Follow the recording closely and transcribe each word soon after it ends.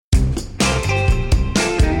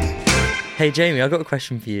Hey, Jamie, I've got a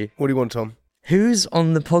question for you. What do you want, Tom? Who's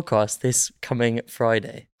on the podcast this coming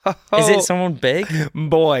Friday? Is it someone big?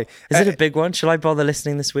 Boy. Is it a big one? Shall I bother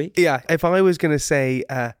listening this week? Yeah, if I was going to say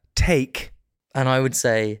take... And I would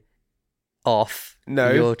say off No.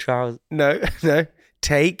 your trousers. No.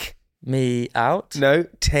 Take... Me out? No,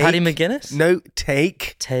 take... Paddy McGuinness? No,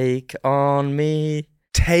 take... Take on me.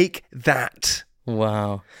 Take that.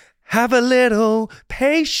 Wow. Have a little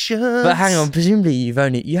patience. But hang on, presumably you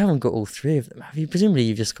haven't got all three of them, have you? Presumably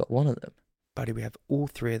you've just got one of them. Buddy, we have all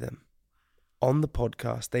three of them on the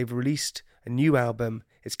podcast. They've released a new album.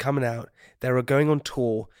 It's coming out. They're going on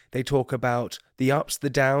tour. They talk about the ups, the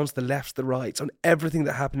downs, the lefts, the rights, on everything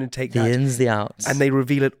that happened in Take That. The ins, the outs. And they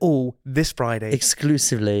reveal it all this Friday.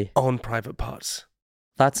 Exclusively. On Private Parts.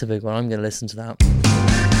 That's a big one. I'm going to listen to that.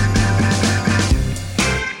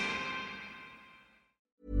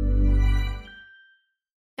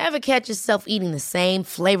 Ever catch yourself eating the same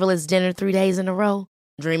flavorless dinner 3 days in a row?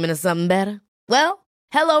 Dreaming of something better? Well,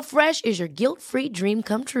 HelloFresh is your guilt-free dream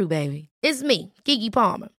come true, baby. It's me, Keke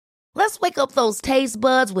Palmer. Let's wake up those taste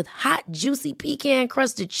buds with hot, juicy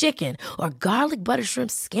pecan-crusted chicken or garlic butter shrimp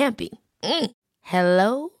scampi.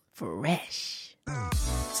 Hello Fresh.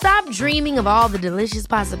 Stop dreaming of all the delicious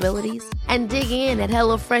possibilities and dig in at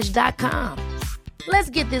HelloFresh.com. Let's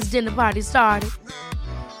get this dinner party started.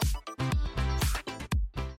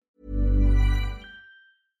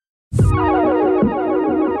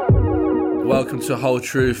 Welcome to Whole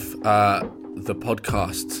Truth, the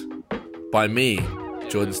podcast by me,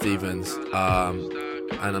 Jordan Stevens, and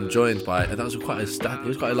I'm joined by. That was quite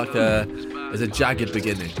it was a jagged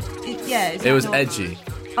beginning. It was edgy.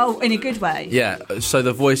 Oh, in a good way. Yeah. So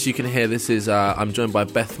the voice you can hear. This is. I'm joined by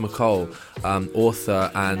Beth McCall,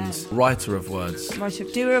 author and writer of words.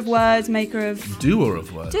 Doer of words, maker of. Doer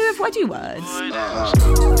of words. Doer of what do words?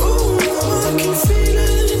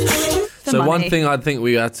 So one thing I think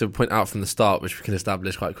we had to point out from the start, which we can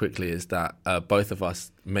establish quite quickly, is that both of us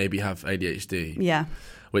maybe have ADHD. Yeah.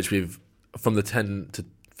 Which we've, from the 10 to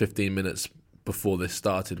 15 minutes before this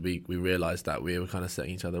started, we realised that we were kind of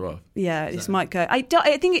setting each other off. Yeah, this might go. I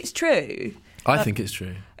think it's true. I think it's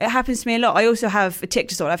true. It happens to me a lot. I also have a tic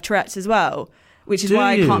disorder. I have Tourette's as well, which is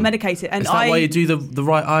why I can't medicate it. And is that why you do the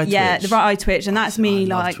right eye twitch? Yeah, the right eye twitch, and that's me. I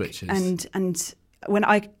love like, twitches. and when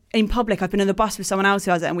in public, I've been on the bus with someone else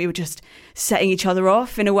who has it, and we were just setting each other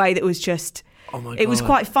off in a way that was just. Oh my God. It was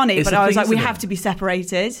quite funny, but I was like, we have it? to be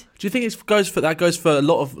separated. Do you think that goes for a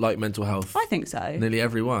lot of like mental health? I think so. Nearly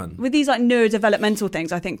everyone. With these like neurodevelopmental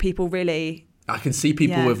things, I think people really. I can see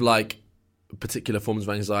people with like particular forms of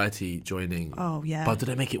anxiety joining. Oh yeah. But do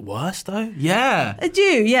they make it worse though? Yeah. They do,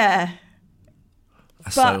 yeah.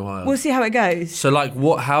 That's but so wild. We'll see how it goes. So like,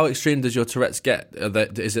 how extreme does your Tourette's get?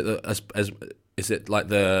 Is it like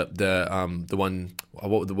the one? What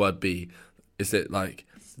would the word be? Is it like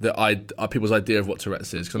people's idea of what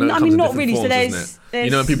Tourette's is? Because I mean, not really. Forms, so there's you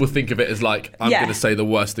know, when people think of it as like, I'm going to say the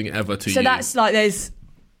worst thing ever to you. So that's like there's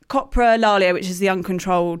coprolalia, which is the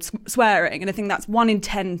uncontrolled swearing, and I think that's 1 in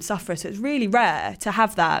 10 suffer. So it's really rare to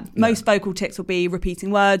have that. Yeah. Most vocal tics will be repeating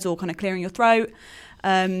words or kind of clearing your throat.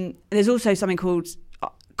 There's also something called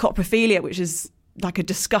coprophilia, which is like a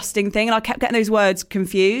disgusting thing, and I kept getting those words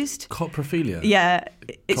confused. Coprophilia? Yeah,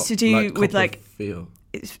 it's to do with like.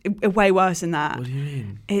 It's way worse than that. What do you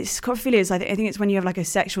mean? It's coprophilia. I think it's when you have like a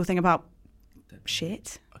sexual thing about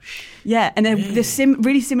shit. Yeah, and then there's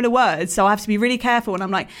really similar words, so I have to be really careful. And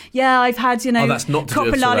I'm like, yeah, I've had that's not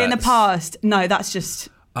coprophilia in the past. No, that's just.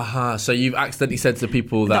 So you've accidentally said to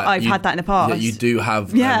people that I've had that in the past. That you do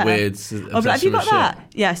have weird. Like, have you got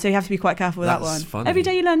that? Yeah, so you have to be quite careful with that one. Funny. Every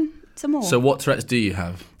day you learn some more. So what Tourette's do you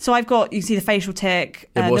have? So I've got, you can see the facial tic,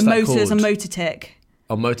 the motor's a motor tic.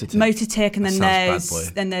 Oh, motor tic. Motor tic, and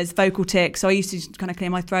then there's vocal tic. So I used to kind of clear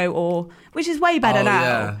my throat, which is way better now.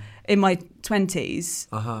 Yeah. In my 20s,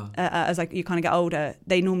 as like you kind of get older,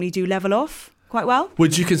 they normally do level off quite well.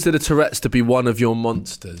 Would you consider Tourette's to be one of your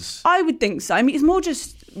monsters? I would think so. I mean, it's more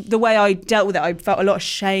just the way I dealt with it. I felt a lot of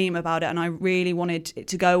shame about it, and I really wanted it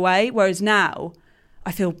to go away. Whereas now,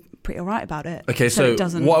 I feel pretty all right about it. Okay, so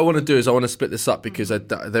what I want to do is I want to split this up because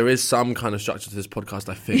there is some kind of structure to this podcast,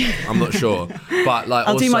 I think. I'm not sure. But like,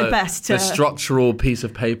 I'll also, do my best to... the structural piece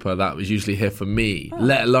of paper that was usually here for me,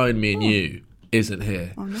 let alone me and you, isn't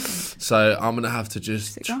here. Oh, no. So I'm going to have to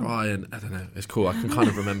just try and, I don't know, it's cool. I can kind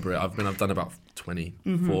of remember it. I've done about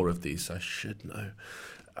 24 of these, so I should know.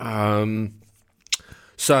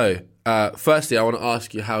 So, firstly, I want to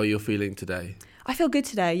ask you how you're feeling today. I feel good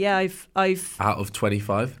today. Yeah, I've out of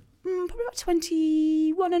 25? Probably about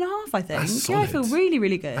 21 and a half, I think. That's yeah, I feel really,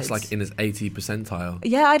 really good. That's like in his 80 percentile.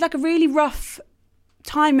 Yeah, I had like a really rough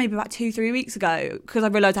time maybe about 2-3 weeks ago because I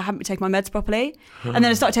realised I hadn't been taking my meds properly. And then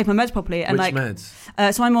I started taking my meds properly. And Which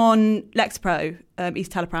meds? So I'm on Lexapro,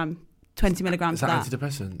 escitalopram, 20 milligrams Is that of that.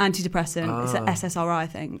 antidepressant? Antidepressant. It's an Ah. SSRI, I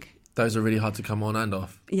think. Those are really hard to come on and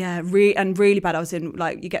off. Yeah, and really bad. I was in,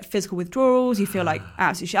 like, you get physical withdrawals, you feel like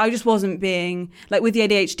absolute shit. I just wasn't being, like, with the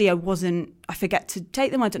ADHD, I forget to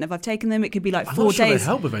take them. I don't know if I've taken them. It could be like I'm 4 not sure days. they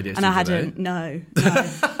help with ADHD, and I do hadn't, they? no.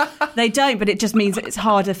 They don't, but it just means that it's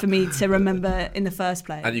harder for me to remember in the first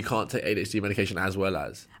place. And you can't take ADHD medication as well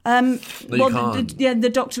as? Well, you can't. the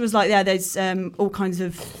doctor was like, there's all kinds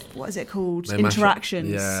of, what is it called, They mash up-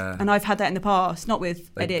 interactions. yeah. And I've had that in the past, not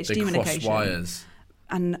with ADHD they cross medication. wires.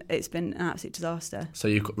 And it's been an absolute disaster. So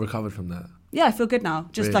you recovered from that? Yeah, I feel good now.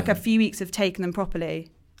 Just like a Really? few weeks of taking them properly,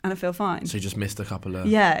 and I feel fine. So you just missed a couple of...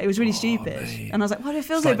 Yeah, it was really stupid. mate. And I was like, why do I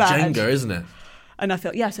feel It's so like bad? Jenga, isn't it? And I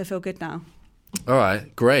feel good now. All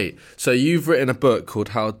right, great. So you've written a book called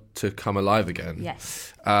How to Come Alive Again.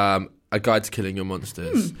 Yes. A Guide to Killing Your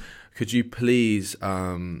Monsters. Could you please...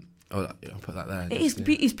 I'll put that there. It's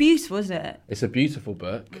beautiful, isn't it? It's a beautiful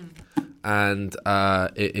book. And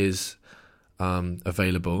it is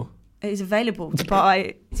available. It is available to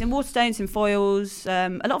buy. It's in Waterstones, in Foyles,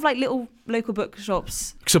 a lot of like little local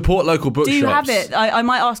bookshops. Support local bookshops. Do you have it? I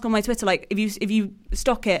might ask on my Twitter, like if you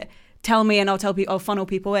stock it, tell me and I'll tell people. I'll funnel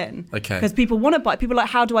people in. Okay. Because people want to buy. People are like,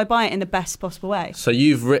 how do I buy it in the best possible way? So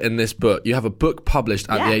you've written this book. You have a book published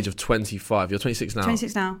at Yeah. the age of 25. You're 26 now.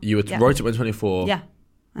 26 now. You Yeah. wrote it when 24. Yeah.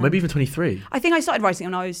 Maybe even 23. I think I started writing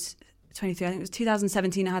when I was 23. I think it was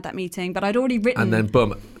 2017 I had that meeting, but I'd already written. And then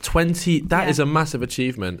boom, 20. That Yeah. is a massive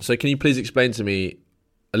achievement. So can you please explain to me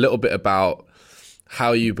a little bit about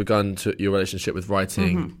how you begun your relationship with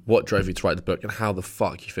writing, what drove you to write the book, and how the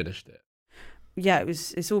fuck you finished it? Yeah,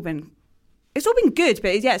 it's all been good,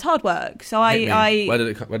 but it's hard work. So Hit me. I Where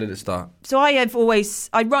did it start? So I've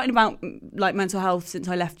written about like mental health since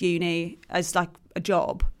I left uni as like a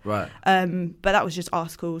job. Right. But that was just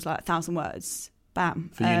articles, like 1,000 words. Bam.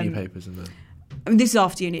 For uni papers and then. I mean, this is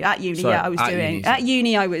after uni. At uni, Sorry, I was at doing. uni. At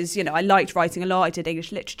uni, I was, I liked writing a lot. I did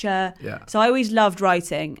English literature. Yeah. So I always loved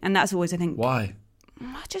writing, and that's always, I think, Why?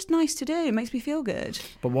 just nice to do. It makes me feel good.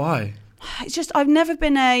 But why? It's just I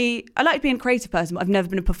like being a creative person, but I've never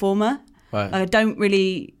been a performer. Right. I don't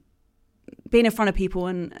really being in front of people,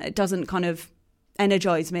 and it doesn't kind of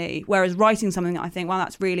energize me. Whereas writing something that I think, wow,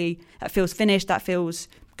 that feels finished, that feels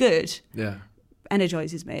good, Yeah.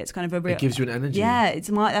 energizes me. It's kind of a real. It gives you an energy. Yeah, that's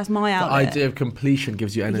my The outlet. idea of completion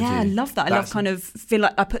gives you energy. Yeah, I love that. I love That's- kind of feel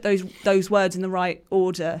like I put those words in the right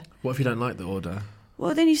order. What if you don't like the order?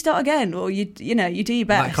 Well, then you start again, or you do your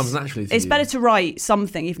best. That comes naturally to It's you. better to write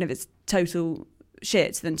something, even if it's total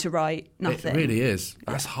shit, than to write nothing. It really is.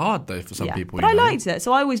 That's hard though for some Yeah. people. But I liked it,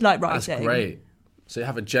 so I always liked writing. That's great. So you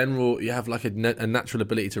have like a natural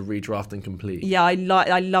ability to redraft and complete. Yeah, I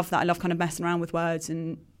love that. I love kind of messing around with words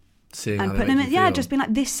and Seeing how they putting them make in. you Yeah, feel. just being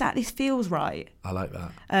like this feels right. I like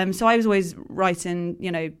that. So I was always writing,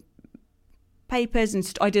 papers, and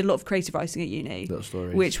I did a lot of creative writing at uni, Little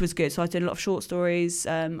stories. which was good. So I did a lot of short stories.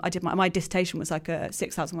 I did my dissertation was like a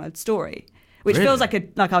 6,000 word story, which Really? feels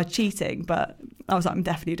like I was cheating, but I was like, I'm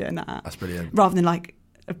definitely doing that That's brilliant. rather than like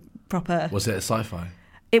a proper. Was it a sci-fi?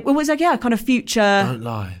 It was like kind of future. Don't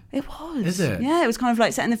lie. It was. Is it? Yeah, it was kind of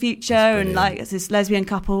like set in the future, That's and brilliant. like it's this lesbian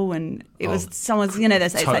couple, and it was Oh, someone's.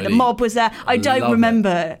 It's like the totally. mob was there. I don't Love remember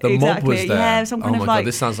it. The exactly. mob was there. Yeah, some kind oh of my like God,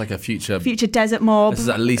 this sounds like a future desert mob. This is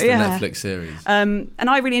at least Yeah. a Netflix series. And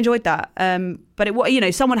I really enjoyed that. But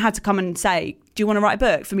it, someone had to come and say, "Do you want to write a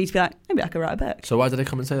book?" For me to be like, maybe I could write a book. So why did they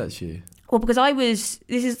come and say that to you? Well, because I've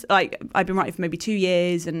been writing for maybe 2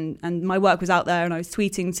 years, and my work was out there, and I was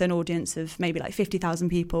tweeting to an audience of maybe like 50,000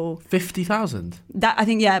 people. 50,000? That I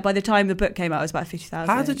think, by the time the book came out, it was about 50,000.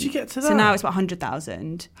 How did you get to that? So now it's about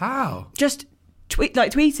 100,000. How? Just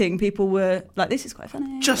tweeting, people were like, "This is quite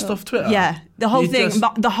funny." Just off Twitter? Yeah, the whole You thing. just-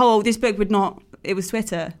 But this book would not. It was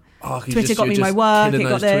Twitter. Oh, Twitter got me my work. It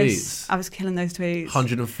got this. I was killing those tweets.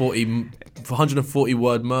 140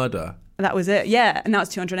 word murder. That was it. Yeah, and now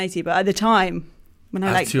it's 280. But at the time, when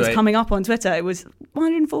I That's was 280. coming up on Twitter, it was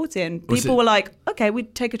 140, and Was people it- were like, "Okay,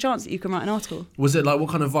 we'd take a chance that you can write an article." Was it like what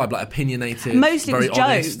kind of vibe? Like opinionated? Mostly it was very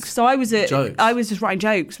honest? jokes. So I was Jokes. I was just writing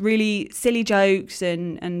jokes, really silly jokes,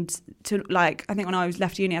 and to like I think when I was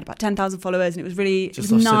left uni, I had about 10,000 followers, and it was really Just it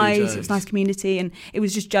was off silly nice. jokes. It was a nice community, and it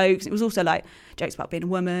was just jokes. It was also like jokes about being a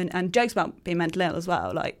woman and jokes about being mental ill as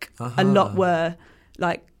well. Like a lot were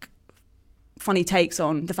like funny takes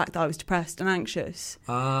on the fact that I was depressed and anxious.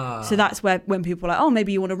 So that's when people were like, "Oh,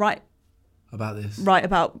 maybe you want to write about this.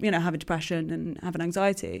 about having depression and having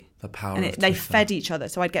anxiety." The power And of they Twitter. fed each other,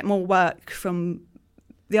 so I'd get more work from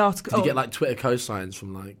the article. Did you get like Twitter cosigns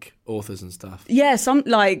from like authors and stuff? Yeah, some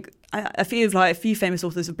like a few famous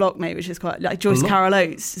authors have blocked me, which is quite like Joyce Carol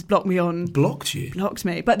Oates has blocked me on. Blocked you? Blocked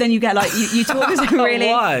me. But then you get like you talk as really.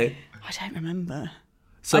 Why? I don't remember.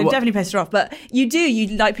 So I'm what- definitely pissed her off, but you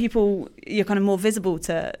like people. You're kind of more visible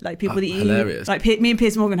to like people that you hilarious. like. Me and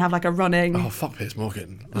Piers Morgan have like a running. Oh fuck Piers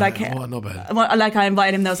Morgan! Like, what a knobhead. Like I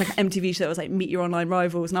invited him. There was like an MTV show that was like Meet Your Online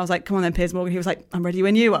Rivals, and I was like, "Come on then, Piers Morgan." He was like, "I'm ready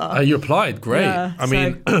when you are." You replied, great. Yeah, I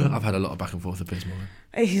mean, I've had a lot of back and forth with Piers Morgan.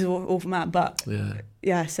 He's an awful man, but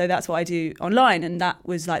Yeah. so that's what I do online, and that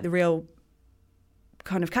was like the real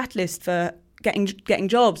kind of catalyst for getting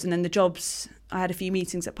jobs. And then the jobs, I had a few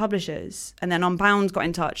meetings at publishers, and then Unbound got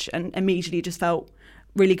in touch and immediately just felt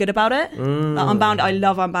really good about it. Like Unbound, I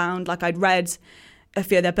love Unbound. Like I'd read a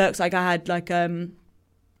few of their books. Like I had like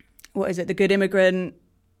what is it, The Good Immigrant,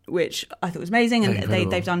 which I thought was amazing, and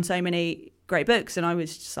they've done so many great books, and I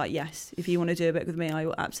was just like, yes, if you want to do a book with me, I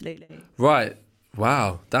will absolutely. Right.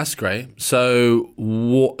 Wow, that's great. So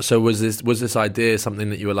was this idea something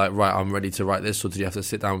that you were like, right, I'm ready to write this, or did you have to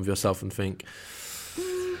sit down with yourself and think?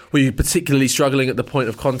 Were you particularly struggling at the point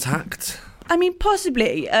of contact? I mean,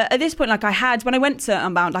 possibly. At this point, like when I went to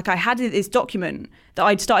Unbound, like I had this document that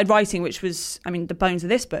I'd started writing, which was, I mean, the bones of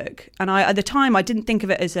this book. And at the time, I didn't think of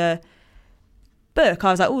it as a book.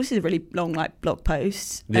 I was like, oh, this is a really long, like, blog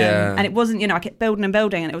post. Yeah. And it wasn't, I kept building and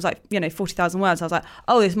building, and it was like, 40,000 words. I was like,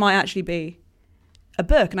 oh, this might actually be a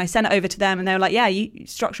book. And I sent it over to them, and they were like, yeah, you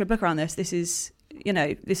structure a book around this. This is,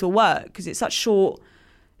 this will work, because it's such short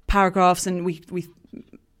paragraphs, and we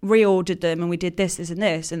reordered them, and we did this and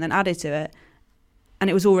this, and then added to it, and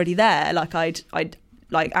it was already there. Like I'd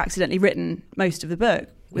like accidentally written most of the book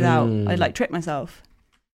without I'd like tricked myself.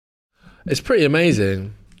 It's pretty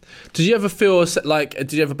amazing. Did you ever feel like,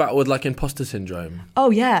 did you ever battle with like imposter syndrome? Oh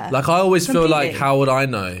yeah, Like I always feel like, Completely. how would I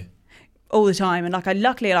know? all the time. And like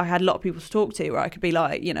luckily I had a lot of people to talk to where I could be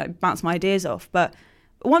like, bounce my ideas off. But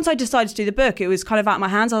once I decided to do the book, it was kind of out of my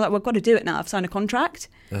hands. I was like, well, I've got to do it now. I've signed a contract.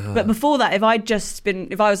 But before that, if I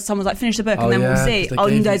was someone was like, finish the book and then we'll see.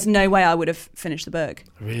 There's no way I would have finished the book.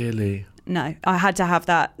 Really? No, I had to have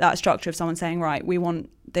that structure of someone saying, right, we want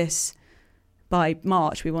this by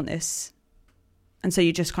March. We want this. And so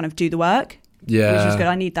you just kind of do the work. Yeah. Which was good.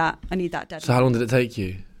 I need that deadline. So how long did it take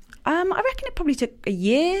you? I reckon it probably took a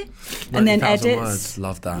year, and then 90,000 edits. words.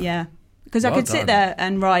 Love that. Yeah, because I Well could sit done. there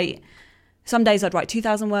and write. Some days I'd write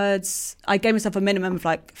 2,000 words. I gave myself a minimum of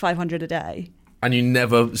like 500 a day. And you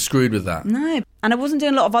never screwed with that? No, and I wasn't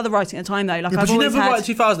doing a lot of other writing at the time though. Like But I've you always never had. write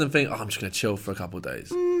 2,000 and think, oh, I'm just going to chill for a couple of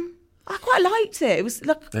days. I quite liked it. It was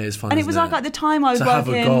like, It is fun, and it was isn't like it? at the time I was To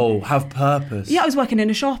working. have a goal, have purpose. Yeah, I was working in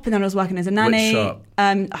a shop, and then I was working as a nanny. shop?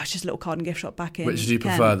 I was just a little card and gift shop back in. Which do you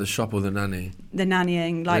Kent. prefer, the shop or the nanny? The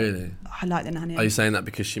nannying, like Really? I like the nannying. Are you saying that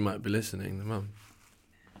because she might be listening, the mum?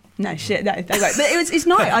 No shit, no, they're great. But it's nice.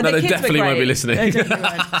 No, The they kids were definitely won't great. be listening. They definitely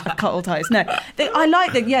won't. Cut all ties. No, I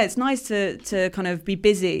like that. Yeah, it's nice to kind of be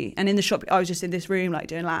busy. And in the shop, I was just in this room like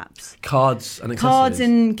doing laps, Cards and accessories. cards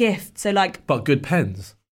and gifts. So like, But good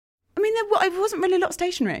pens. I mean, it wasn't really a lot of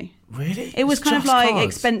stationery. Really? It was It's kind of just like cards?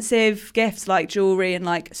 expensive gifts like jewellery and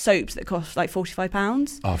like soaps that cost like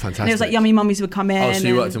 £45. Oh, fantastic. And it was like yummy mummies would come in. Oh, so you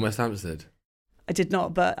and- worked in West Hampstead? I did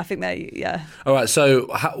not, but I think yeah. All right, so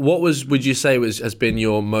what would you say has been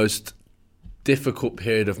your most difficult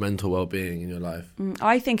period of mental well-being in your life?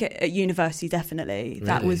 I think at university, definitely.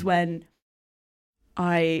 That Really? was when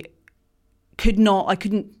I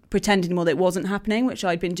couldn't pretend anymore that it wasn't happening, which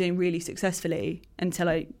I'd been doing really successfully until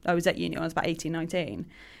I was at uni. I was about 18, 19.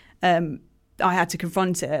 I had to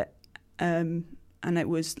confront it. And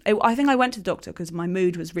I think I went to the doctor because my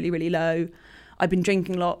mood was really, really low. I'd been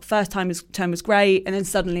drinking a lot. First term was great. And then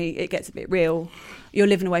suddenly it gets a bit real. You're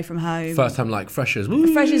living away from home. First time like freshers.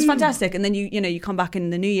 Fresh is fantastic. And then you come back in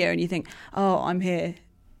the new year and you think, oh, I'm here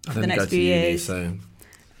for the next few years. So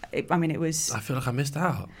It was... I feel like I missed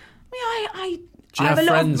out. I Do you have have a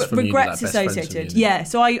lot friends of from uni, regrets like best friends from associated. uni? Yeah,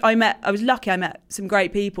 so I was lucky. I met some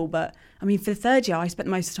great people, but I mean, for the third year, I spent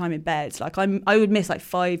most of the time in bed. Like I would miss like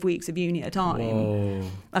 5 weeks of uni at a time. Whoa.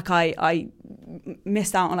 Like I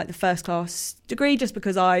missed out on like the first class degree just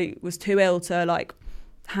because I was too ill to like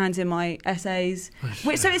hand in my essays.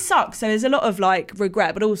 So it sucks. So there's a lot of like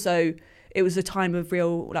regret, but also it was a time of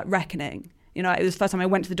real like reckoning. It was the first time I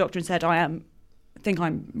went to the doctor and said I think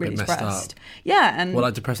I'm really messed up. depressed. Yeah, and Well,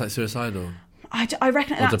 like depressed, like suicidal? I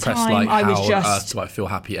reckon Or at that depressed time like I was how on just earth do I feel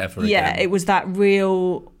happy ever yeah, again? it was that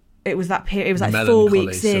real it was that period. It was like 4 Melancholy,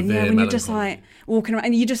 weeks in, severe when you're just melancholy. like walking around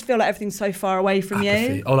and you just feel like everything's so far away from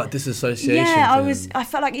Apathy. you. Oh, like disassociation. Yeah, thing. I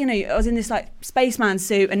felt like, I was in this like spaceman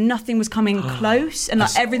suit and nothing was coming close, and like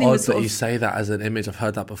That's everything odd was sort that of. you say that as an image. I've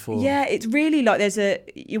heard that before. Yeah, it's really like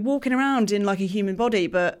you're walking around in like a human body,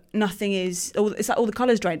 but nothing is. It's like all the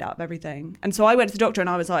colours drained out of everything. And so I went to the doctor and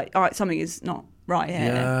I was like, all right, something is not right here.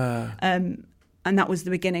 Yeah. And that was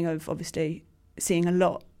the beginning of obviously seeing a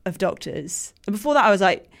lot of doctors. And before that, I was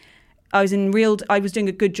like, I was doing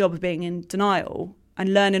a good job of being in denial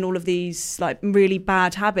and learning all of these like really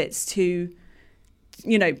bad habits to,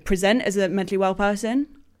 present as a mentally well person,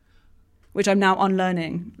 which I'm now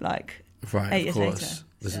unlearning like Right, 8 of years course.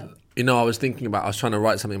 later. I was trying to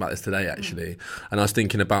write something about this today actually, and I was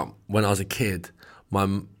thinking about when I was a kid,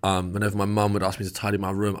 whenever my mum would ask me to tidy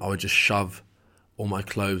my room, I would just shove all my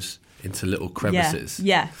clothes into little crevices.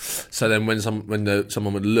 Yeah. So then when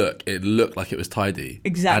someone would look, it looked like it was tidy.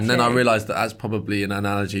 Exactly. And then I realised that that's probably an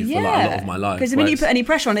analogy for like a lot of my life. Because when you put any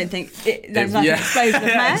pressure on it and think, there's like an explosion of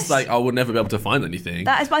mess. It's like I would never be able to find anything.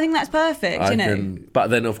 I think that's perfect, But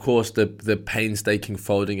then, of course, the painstaking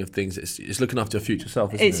folding of things, it's looking after your future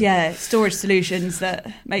self, isn't it? Yeah, storage solutions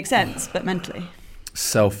that make sense, but mentally.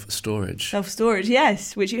 Self-storage,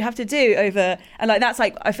 yes, which you have to do over, and like that's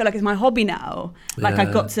like I feel like it's my hobby now. Like Yeah.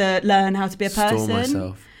 I've got to learn how to be a person. Store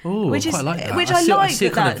myself. Oh, which is quite like that. which I like see a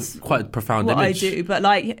that kind that's of quite profound what image. I do. But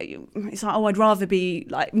like it's like I'd rather be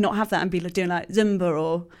like not have that and be like doing like Zumba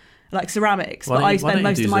or like ceramics. Why But don't I you spend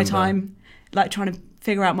most do of my Zumba? time like trying to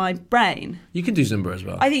figure out my brain. You can do Zumba as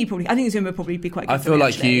well. I think Zumba would probably be quite good. I for feel me,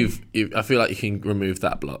 like actually. I feel like you can remove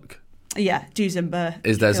that block. Yeah, do Zumba.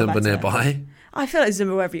 Is there feel Zumba better. nearby? I feel like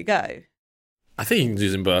Zumba wherever you go. I think you can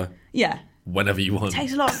do Zumba Yeah. whenever you want. It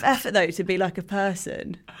takes a lot of effort though to be like a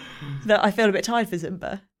person that I feel a bit tired for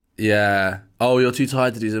Zumba. Yeah. Oh, you're too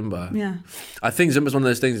tired to do Zumba. Yeah. I think Zumba's one of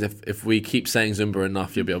those things. If we keep saying Zumba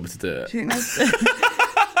enough, you'll be able to do it. Do you think that's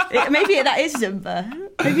maybe that is Zumba.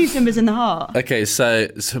 Maybe Zumba's in the heart. Okay, so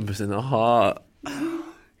Zumba's in the heart.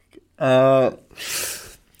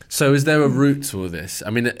 So is there a root to all this? I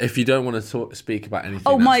mean, if you don't want to speak about anything,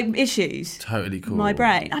 Oh, that's my issues. totally cool. My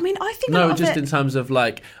brain. I mean, I think a No, lot just of it, in terms of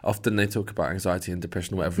like, often they talk about anxiety and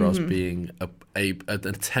depression or whatever else being an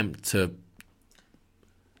attempt to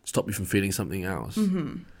stop you from feeling something else. I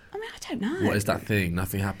mean, I don't know. What is that thing?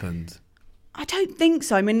 Nothing happened. I don't think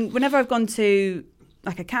so. I mean, whenever I've gone to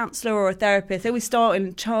like a counsellor or a therapist, they always start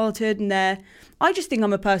in childhood, and I just think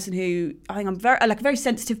I'm a person who I'm a very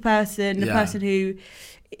sensitive person, a Yeah. person who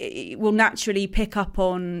will naturally pick up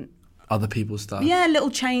on Other people's stuff. little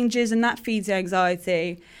changes, and that feeds the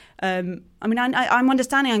anxiety. I mean, I'm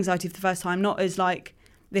understanding anxiety for the first time, not as like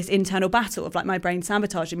this internal battle of like my brain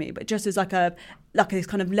sabotaging me, but just as like this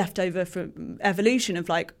kind of leftover from evolution of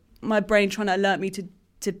like my brain trying to alert me to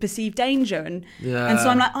perceive danger, and so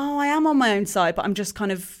I'm like, oh, I am on my own side, but I'm just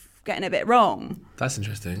kind of getting it a bit wrong. That's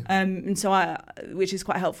interesting. And so which is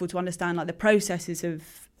quite helpful to understand like the processes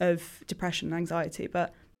of depression and anxiety.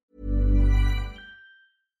 But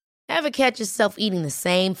Ever catch yourself eating the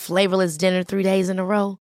same flavorless dinner 3 days in a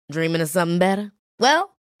row? Dreaming of something better?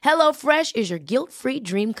 Well, HelloFresh is your guilt-free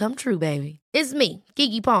dream come true, baby. It's me,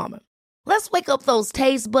 Keke Palmer. Let's wake up those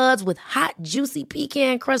taste buds with hot, juicy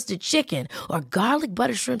pecan-crusted chicken or garlic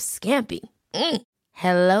butter shrimp scampi.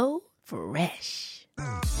 Hello Fresh.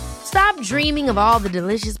 Stop dreaming of all the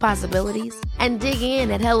delicious possibilities and dig in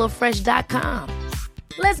at HelloFresh.com.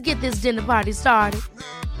 Let's get this dinner party started.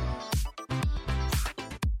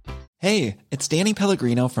 Hey, it's Danny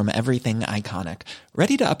Pellegrino from Everything Iconic.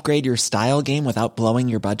 Ready to upgrade your style game without blowing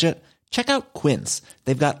your budget? Check out Quince.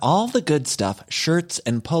 They've got all the good stuff, shirts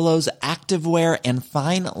and polos, activewear, and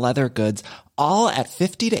fine leather goods, all at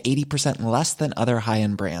 50 to 80% less than other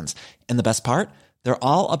high-end brands. And the best part? They're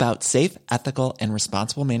all about safe, ethical, and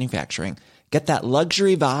responsible manufacturing. Get that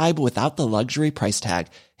luxury vibe without the luxury price tag.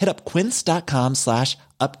 Hit up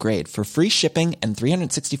quince.com/upgrade for free shipping and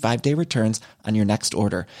 365-day returns on your next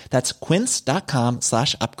order. That's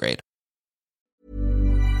quince.com/upgrade.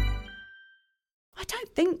 I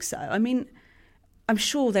don't think so. I mean, I'm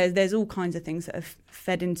sure there's all kinds of things that have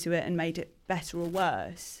fed into it and made it better or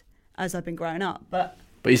worse as I've been growing up. But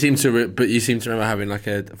you seem to remember having like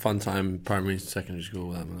a fun time primary, secondary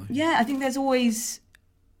school. yeah, I think I was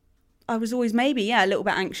always maybe a little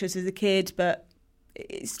bit anxious as a kid, but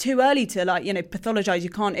it's too early to like pathologize. You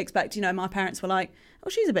can't expect my parents were like, oh,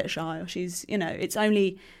 she's a bit shy, or she's it's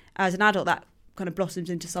only as an adult that kind of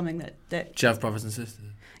blossoms into something that. Do you have brothers and sisters?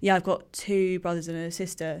 Yeah, I've got 2 brothers and a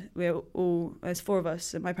sister. There's 4 of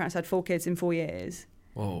us, and my parents had 4 kids in 4 years.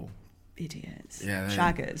 Whoa. idiots. Yeah,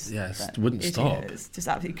 Shaggers. Yes, but wouldn't stop. Just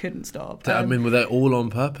absolutely couldn't stop. I mean, were they all on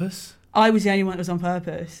purpose? I was the only one that was on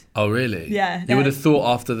purpose. Oh, really? Yeah. You would have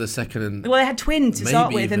thought after the second and... Well, they had twins to start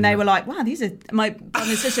Maybe with, even and they that. were like, wow, these are... My brother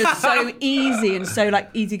and sister are so easy and so, like,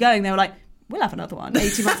 easygoing. They were like, we'll have another one.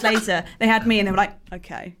 18 months later, they had me, and they were like,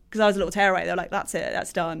 okay. Because I was a little tearaway. They were like, that's it,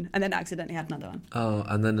 that's done. And then accidentally had another one. Oh,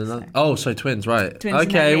 and then another... so twins, right. Twins and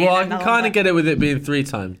okay, then me well, I and can another kind one. of get it with it being 3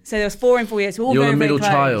 times. So there was 4 in 4 years. So all You're very, the middle very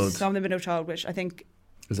close. child. So I'm the middle child, which I think...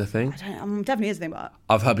 Is that a thing? I'm definitely is a thing, but...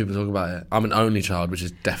 I've heard people talk about it. I'm an only child, which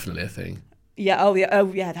is definitely a thing. Yeah, oh,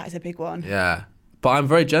 yeah, that is a big one. Yeah. But I'm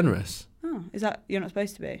very generous. Oh, is that... You're not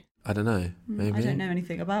supposed to be? I don't know. Maybe. I don't know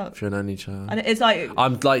anything about... If you're an only child. It's like...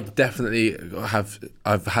 I'm like definitely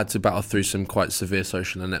I've had to battle through some quite severe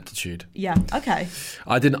social ineptitude. Yeah, okay.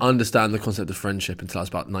 I didn't understand the concept of friendship until I was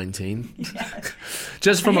about 19.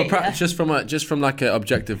 just from like a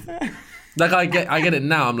objective. Like I get it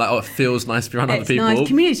now. I'm like, oh, it feels nice to be around other It's people. nice.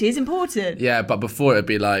 Community is important. Yeah, but before it'd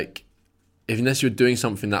be like, unless you're doing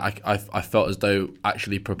something that I felt as though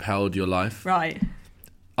actually propelled your life. Right.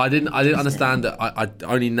 I didn't understand that. I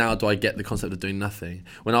only now do I get the concept of doing nothing.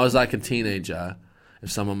 When I was like a teenager, if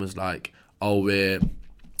someone was like, what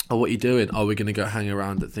are you doing? Oh, we're gonna go hang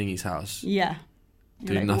around at Thingy's house. Yeah.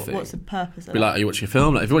 Do like, nothing. What's the purpose of Be that? like, are you watching a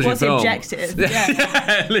film? Like, if you're watching What's a film, the objective?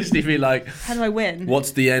 yeah, literally be like, How do I win?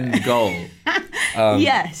 what's the end goal?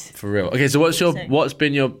 Yes. For real. Okay, so what's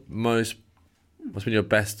been your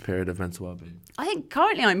best period of mental well-being? I think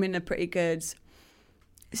currently I'm in a pretty good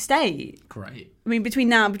state. Great. I mean,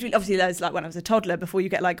 between obviously there's like when I was a toddler before you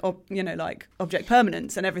get like object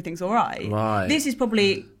permanence and everything's all right. Right. This is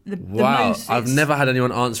probably the Wow, most. I've never had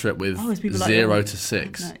anyone answer it with there's people like 0 that. to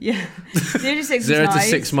 6. No, yeah. 0 to 6. 0 was to nice.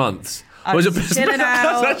 6 months. I What's was your best chilling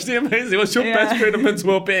out. That's actually amazing. What's your Yeah. best period of mental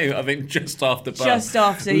well-being? I think just after birth. Just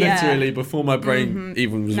after, yeah. Literally before my brain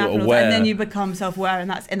even was Natural, aware. and then you become self-aware, and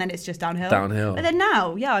then it's just downhill. Downhill. But then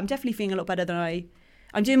now, yeah, I'm definitely feeling a lot better than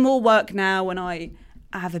I'm doing more work now, when I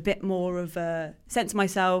have a bit more of a sense of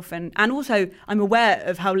myself, and also I'm aware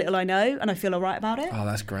of how little I know, and I feel all right about it. Oh,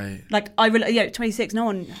 that's great. Like 26, no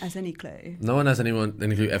one has any clue. No one has any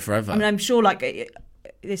clue forever. I mean, I'm sure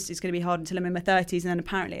this is going to be hard until I'm in my 30s, and then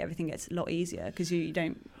apparently everything gets a lot easier because you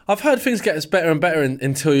don't. I've heard things get better and better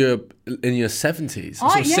until you're in your 70s,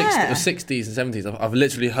 Oh, yeah. 60s and 70s. I've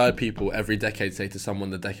literally heard people every decade say to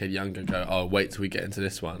someone the decade younger, go, "Oh, wait till we get into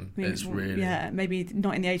this one." I mean, It's really maybe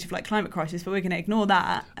not in the age of like climate crisis, but we're going to ignore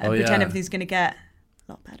that and Oh, pretend yeah. everything's going to get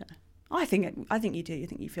a lot better. I think you do. You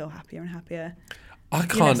think you feel happier and happier. I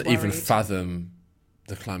can't less even worried. fathom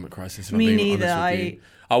the climate crisis. If Me I'm being neither. honest with you.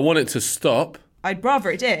 I want it to stop, I'd rather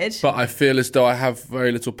it did. but I feel as though I have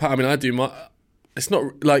very little power. I mean, I do my. It's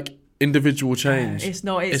not like individual change. It's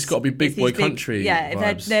not. It's got to be big it's boy these big- country. Yeah, if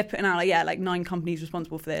vibes. they're putting out like 9 companies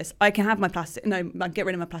responsible for this. I can have my plastic. No, like get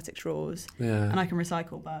rid of my plastic straws. Yeah. And I can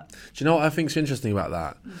recycle. But Do you know what I think's interesting about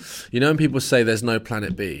that? You know when people say there's no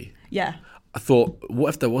planet B? yeah, I thought, what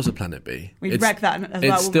if there was a planet B? we'd wreck that as well. It'd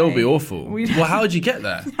wouldn't still we? be awful. We'd- Well, how would you get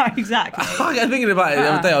there? Exactly. I was thinking about it the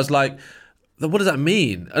other day. I was like, what does that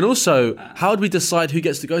mean? And also, how would we decide who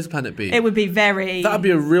gets to go to planet B? It would be very. That would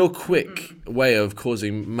be a real quick way of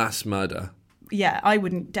causing mass murder. Yeah, I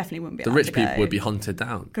definitely wouldn't be. The rich people would be hunted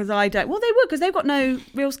down. Because I don't. Well, they would, because they've got no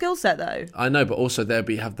real skill set though. I know, but also they'd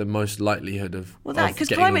have the most likelihood of. Well, that of because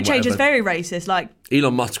getting climate change is whatever- very racist. Like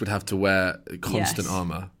Elon Musk would have to wear constant Yes.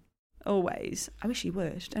 armor. always. I wish he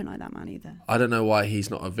would. Don't like that man either. I don't know why he's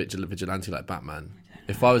not a vigilante like Batman.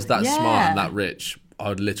 If I was that Yeah. smart and that rich, I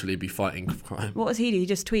would literally be fighting crime. What does he do? He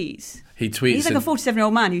just tweets. He tweets. He's like a and-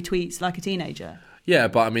 47-year-old man who tweets like a teenager. Yeah,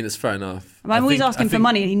 but I mean, it's fair enough. I'm always I asking for think-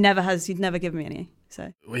 money, and he'd never given me any.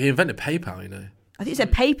 So Well, he invented PayPal, you know. I think he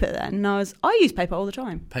said paper then. And I use PayPal all the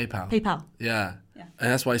time. PayPal. PayPal. Yeah. Yeah.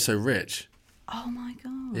 And that's why he's so rich. Oh my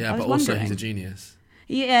god. Yeah, I was but also wondering. he's a genius.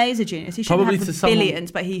 Yeah, he's a genius. He shouldn't Probably have to the someone-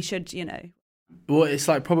 billions, but he should. Well, it's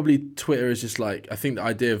like probably Twitter is just like, I think the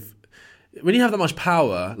idea of when you have that much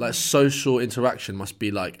power, like social interaction must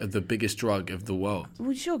be like the biggest drug of the world.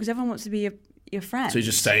 Well, sure, because everyone wants to be your friend. So you're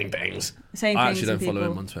just saying things. saying I things actually don't to follow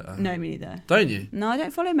people. him on Twitter. No, me neither. Don't you? No, I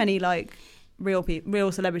don't follow many like real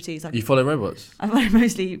celebrities. Like You follow robots? I follow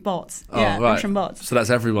mostly bots. Oh, Yeah, right. Russian bots. So that's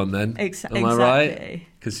everyone then. Exactly. Am I right?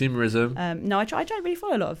 Consumerism. No, I don't really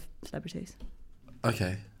follow a lot of celebrities.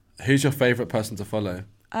 Okay. Who's your favourite person to follow?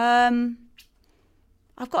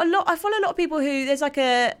 I follow a lot of people who there's like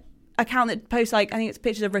a account that posts like I think it's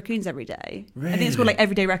pictures of raccoons every day. I think it's called like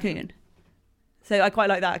Everyday Raccoon. So I quite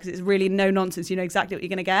like that because it's really no nonsense. You know exactly what you're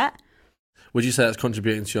going to get. Would you say that's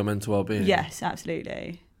contributing to your mental well-being? Yes,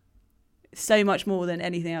 absolutely. so much more than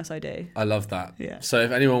anything else I do. I love that. Yeah. So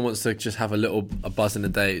if anyone wants to just have a buzz in the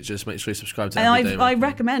day, just make sure you subscribe to And Everyday I Record.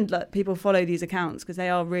 recommend that people follow these accounts because they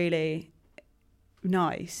are really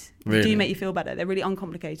nice. They Really? do make you feel better. They're really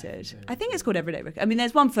uncomplicated. I think it's called Everyday Record. I mean,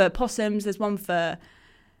 there's one for possums. There's one for,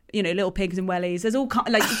 little pigs and wellies. There's all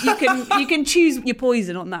you can choose your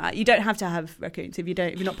poison on that. You don't have to have raccoons if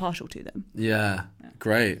you're not partial to them. Yeah.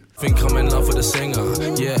 Great. Think I'm in love with a singer,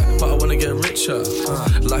 yeah, but I wanna get richer.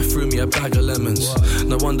 Life threw me a bag of lemons.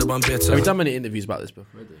 No wonder I'm bitter. Have you done many interviews about this book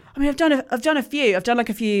already? I mean, I've done a few. I've done like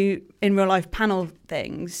a few in real life panel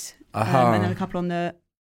things, and then a couple on the.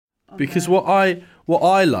 Because what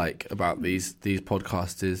I like about these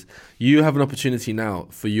podcasts is you have an opportunity now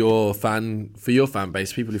for your fan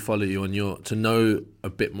base, people who follow you to know a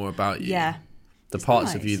bit more about you. Yeah. The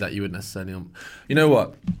parts of you that you wouldn't necessarily. You know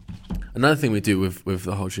what? Another thing we do with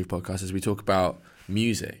the Whole Truth podcast is we talk about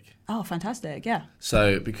music. Oh, fantastic! Yeah.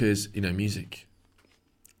 So because music,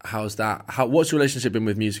 how's that? What's your relationship been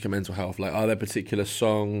with music and mental health? Like, are there particular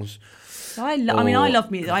songs? So I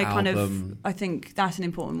love music. Album? I think that's an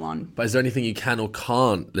important one. But is there anything you can or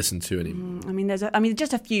can't listen to anymore? I mean,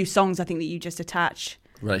 just a few songs I think that you just attach.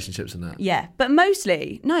 Relationships and that. Yeah, but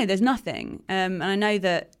mostly no, there's nothing. And I know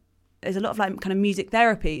that there's a lot of like kind of music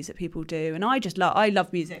therapies that people do, and I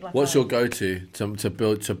love music. What's your go-to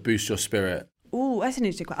to boost your spirit? Oh, that's an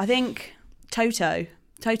interesting question. I think Toto.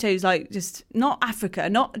 Toto's like just not Africa,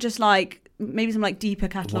 not just like maybe some like deeper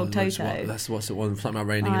catalogue Toto. That's what's the one something about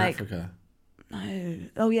raining in Africa. No.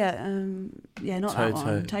 Oh yeah. Not Toto. that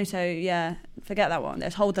one. Toto. Yeah. Forget that one.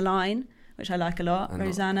 There's Hold the Line, which I like a lot.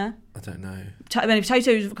 Rosanna. I don't know. I mean,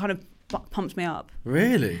 Toto kind of pumps me up.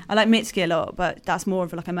 Really? I like Mitski a lot, but that's more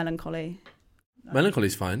of like a melancholy.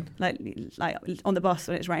 Melancholy's fine. Like on the bus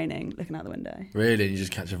when it's raining, looking out the window. Really? And you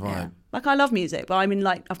just catch a vibe? Yeah. Like I love music, but I mean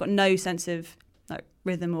like I've got no sense of like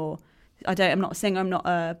rhythm or I'm not a singer,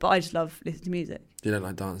 but I just love listening to music. You don't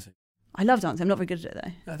like dancing? I love dancing. I'm not very good at it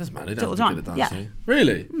though. Yeah, it doesn't matter. You Do it don't all have the to be good time. at dancing.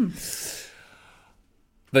 Really?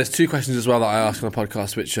 There's two questions as well that I ask on the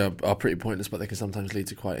podcast, which are pretty pointless, but they can sometimes lead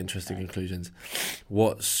to quite interesting conclusions.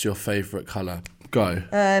 What's your favourite colour? Go.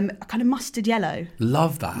 Kind of mustard yellow.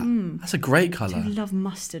 Love that. That's a great colour. I love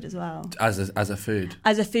mustard as well. As a food.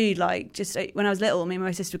 As a food, like just when I was little, me and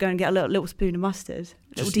my sister would go and get a little spoon of mustard,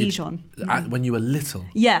 Dijon. When you were little.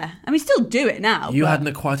 Yeah, I mean, still do it now. You had an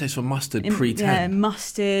acquired taste for mustard pre-10. Yeah,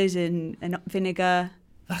 mustard and vinegar.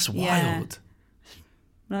 That's wild.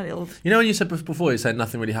 Yeah. You know when you said before, you said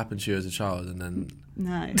nothing really happened to you as a child, and then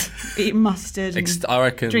no, eating mustard and I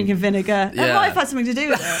reckon drinking vinegar. Yeah. That might have had something to do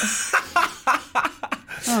with it.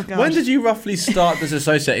 Oh god. When did you roughly start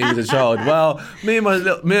disassociating as a child? Well, me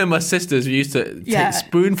and my sisters we used to take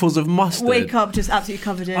spoonfuls of mustard. Wake up just absolutely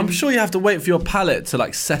covered in. I'm sure you have to wait for your palate to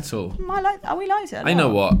like settle. We liked it. I know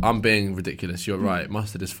what I'm being ridiculous. You're right.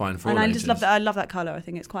 Mustard is fine for all and I ages. just love that. I love that colour. I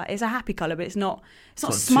think it's a happy colour, but it's not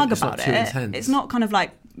smug it's about not too it. intense. It's not kind of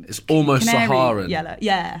like it's almost canary Saharan yellow.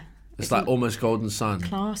 Yeah, it's like almost golden sun.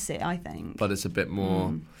 classy. I think. But it's a bit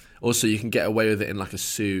more. Also, you can get away with it in like a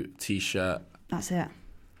suit, t-shirt. That's it.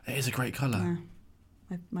 It is a great colour.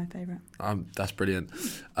 Yeah. My favourite. That's brilliant.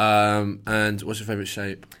 And what's your favourite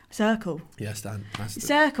shape? Circle. Yes, Dan.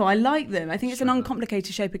 Circle. I like them. I think it's an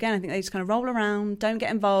uncomplicated shape again. I think they just kind of roll around, don't get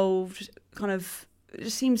involved. Kind of. It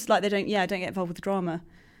just seems like they don't get involved with the drama.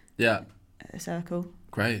 Yeah. A circle.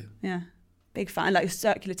 Great. Yeah. Big fan. Like a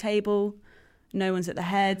circular table. No one's at the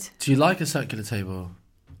head. Do you like a circular table?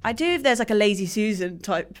 I do if there's like a Lazy Susan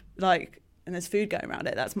type, like, and there's food going around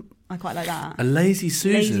it. I quite like that. A Lazy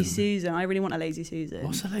Susan? Lazy Susan. I really want a Lazy Susan.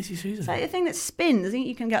 What's a Lazy Susan? It's like a thing that spins. I think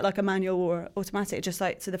you can get like a manual or automatic, just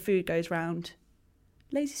like so the food goes round.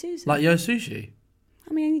 Lazy Susan. Like Yo Sushi?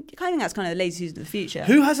 I mean, I think that's kind of the Lazy Susan of the future.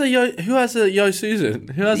 Who has a Yo Susan?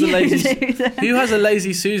 Who has a Lazy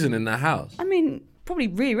Lazy Susan in their house? I mean, probably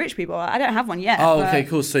really rich people. I don't have one yet. Oh, okay,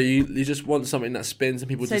 cool. So you just want something that spins and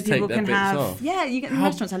people so just people take their can bits off? Yeah, you get in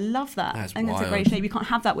restaurants. I love that. That's I think that's a great wild. shape. You can't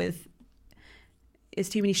have that with. There's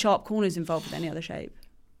too many sharp corners involved with any other shape.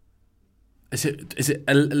 Is it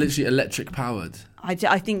literally electric powered? I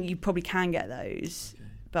think you probably can get those,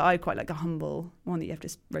 but I quite like a humble one that you have to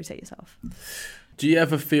rotate yourself. Do you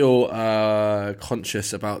ever feel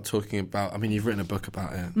conscious about talking about? I mean, you've written a book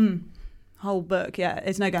about it. Whole book, yeah.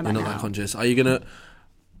 It's no going back You're not now. that conscious. Are you gonna?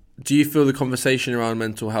 Do you feel the conversation around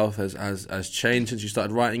mental health has changed since you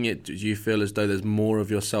started writing it? Do you feel as though there's more of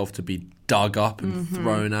yourself to be dug up and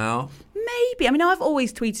thrown out? Maybe. I mean, I've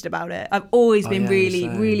always tweeted about it. I've always been really,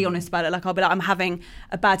 really honest about it. Like, I'll be like, I'm having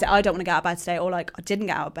a bad day. I don't want to get out of bed today. Or like, I didn't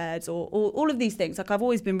get out of bed. Or all of these things. Like, I've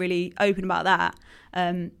always been really open about that.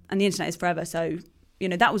 And the internet is forever. So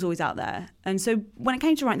that was always out there. And so when it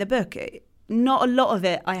came to writing the book, not a lot of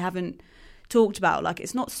it I haven't talked about. Like,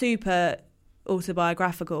 it's not super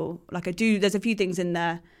autobiographical. Like, there's a few things in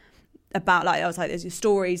there about, like, I was like, there's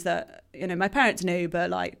stories that, my parents knew, but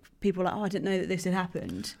like people are like, oh, I didn't know that this had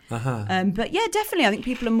happened. But yeah, definitely, I think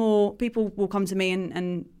people will come to me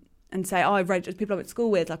and say, oh, people I'm at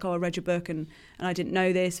school with, like, oh, I read your book and I didn't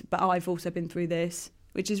know this, but I've also been through this,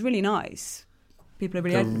 which is really nice. People are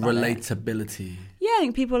really open about relatability. Yeah,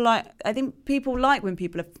 I think people like when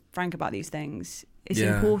people are frank about these things. It's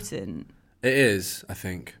important. It is, I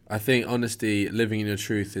think. I think honesty, living in your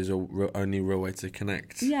truth is only real way to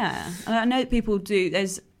connect. Yeah, and I know that people do.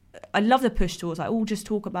 I love the push towards like, oh, just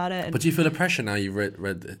talk about it. But do you feel the pressure now you've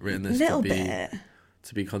written this? A little bit.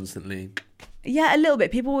 To be constantly. Yeah, a little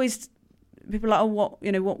bit. People are like,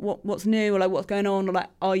 oh, what's new, or like, what's going on, or like,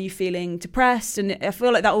 are you feeling depressed? And I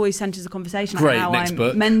feel like that always centers the conversation. Great, how next I'm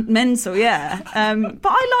book. Mental, yeah.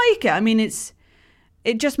 But I like it. I mean,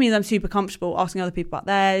 it just means I'm super comfortable asking other people about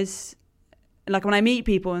theirs. Like, when I meet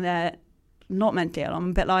people and they're not mentally ill,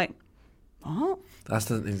 I'm a bit like, what? That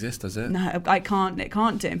doesn't exist, does it? No, it can't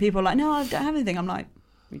do. And people are like, no, I don't have anything. I'm like,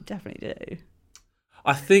 we definitely do.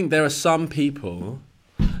 I think there are some people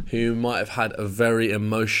who might have had a very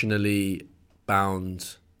emotionally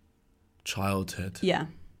bound childhood. Yeah.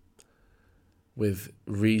 With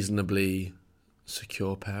reasonably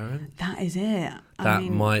secure parents. That is it. That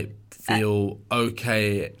might feel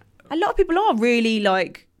okay. A lot of people are really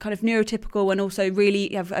like kind of neurotypical and also really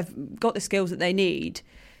have got the skills that they need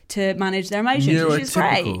to manage their emotions, which is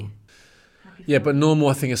great. Yeah, but normal,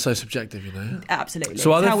 I think, is so subjective, Absolutely.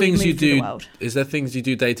 So are there things you do, is there things you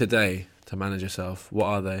do day to day to manage yourself? What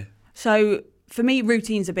are they? So for me,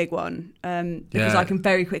 routine's a big one because I can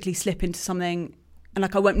very quickly slip into something and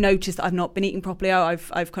like I won't notice that I've not been eating properly.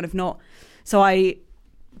 I've kind of not. So I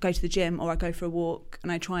go to the gym or I go for a walk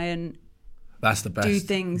and I try and that's the best. Do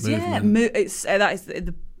things. Movement. Yeah, that is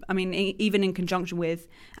the I mean, even in conjunction with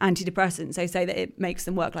antidepressants, they say that it makes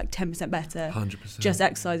them work like 10% better. 100%. Just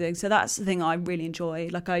exercising. So that's the thing I really enjoy.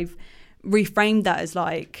 Like, I've reframed that as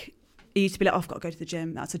like, it used to be like, oh, I've got to go to the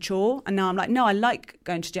gym. That's a chore. And now I'm like, no, I like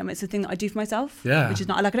going to the gym. It's the thing that I do for myself. Yeah. Which is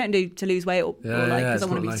not like, I don't do to lose weight or like because I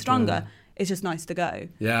want to be stronger. It's just nice to go.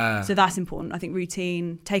 Yeah. So that's important. I think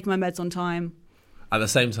routine, taking my meds on time. At the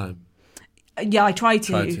same time? Yeah, I try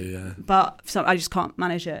to. Yeah. But I just can't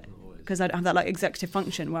manage it. Because I have that like executive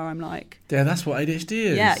function where I'm like, yeah, that's what ADHD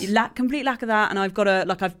is. Yeah, complete lack of that. And I've got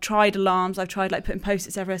I've tried alarms. I've tried like putting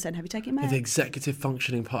post-its everywhere saying, have you taken meds? The executive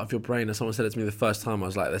functioning part of your brain. As someone said it to me the first time, I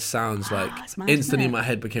was like, this sounds like mad, instantly my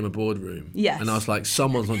head became a boardroom. Yes. And I was like,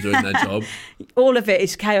 someone's not doing their job. All of it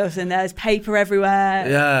is chaos and there's paper everywhere.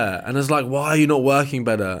 Yeah. And it's like, why are you not working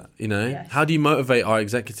better? Yes. How do you motivate our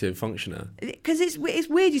executive functioner? Because it's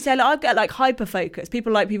weird. You say, like, I get like hyper focus.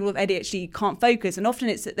 People with ADHD can't focus, and often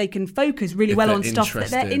it's that they can focus really well on stuff that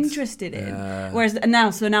they're interested in. Whereas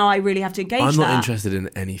now I really have to engage. I'm not interested in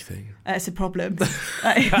anything. It's a problem.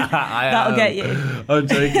 That'll get you. I'm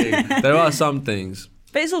joking. There are some things.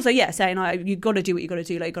 But it's also saying like, you've got to do what you've got to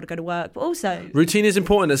do. Like, you've got to go to work, but also routine is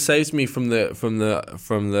important. It saves me from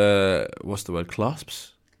the what's the word,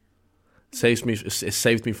 clasps. It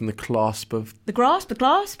saved me from the clasp of the grasp, the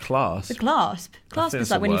clasp, clasp. The clasp. Clasp is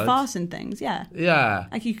like when you fasten things. Yeah. Yeah.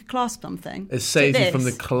 Like you could clasp something. It saves me from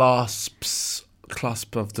the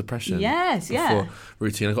clasp of depression. Yes. Yeah.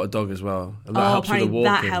 Routine. I got a dog as well. And that helps with the walking.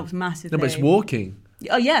 That helps massively. No, but it's walking.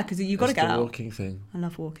 Oh yeah, because you've got to get out. The walking thing. I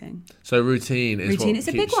love walking. So routine is what it's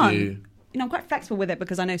a keeps big one. you. I'm quite flexible with it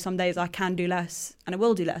because I know some days I can do less and I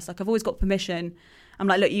will do less. Like, I've always got permission. I'm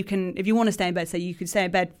like, look, you can, if you want to stay in bed, say you could stay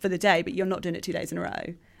in bed for the day, but you're not doing it 2 days in a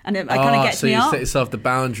row. And it kind of gets me up. So you set yourself the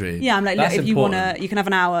boundary. Yeah, I'm like, That's look, if important. you want to, you can have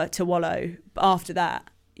an hour to wallow, but after that,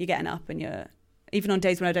 you're getting up and you're, even on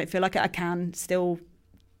days when I don't feel like it, I can still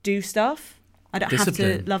do stuff. I don't have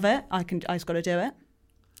to love it. I just got to do it.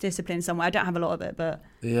 Discipline in some way. I don't have a lot of it, but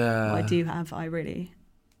what I do have, I really.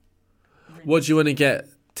 What do you want to get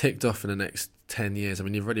ticked off in the next 10 years? I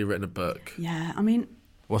mean, you've already written a book. Yeah, I mean.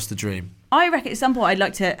 What's the dream? I reckon at some point I'd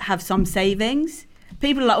like to have some savings.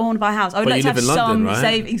 People are like, I want to buy a house. I would But like you to have live in London, some right?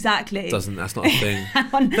 save. Exactly. That's not a thing.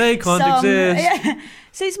 They can't exist. Yeah.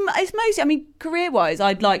 So it's mostly, I mean, career-wise,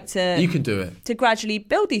 I'd like to... You can do it. To gradually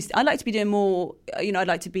build these. I'd like to be doing more, I'd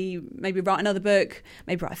like to be, maybe write another book,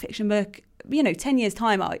 maybe write a fiction book. 10 years'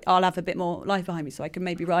 time, I'll have a bit more life behind me so I can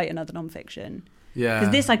maybe write another non-fiction. Yeah.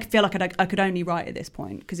 Because this, I feel like I could only write at this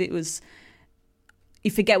point because it was...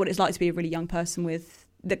 You forget what it's like to be a really young person with...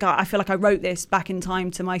 I feel like I wrote this back in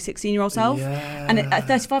time to my 16-year-old self. Yeah. And at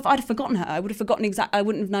 35, I'd have forgotten her. I would have forgotten I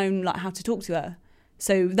wouldn't have known like how to talk to her.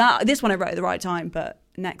 So this one I wrote at the right time, but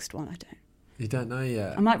next one I don't. You don't know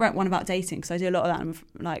yet. I might write one about dating because I do a lot of that. And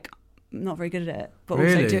I'm like not very good at it, but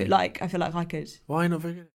Really? also do it like I feel like I could. Why are you not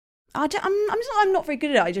very good? I'm not very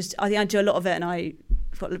good at it. I think I do a lot of it, and I've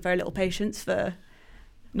got very little patience for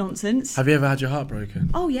nonsense. Have you ever had your heart broken?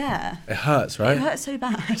 Oh yeah, It hurts, right? it hurts so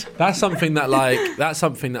bad. That's something that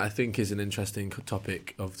I think is an interesting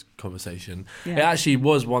topic of conversation. Yeah. It actually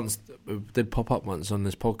was once, did pop up once on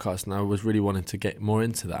this podcast, and I was really wanting to get more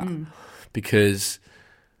into that because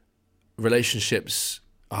relationships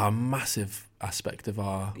are a massive aspect of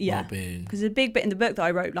our well-being. Because a big bit in the book that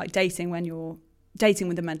I wrote, like dating when you're dating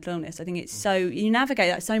with a mental illness, I think it's so you navigate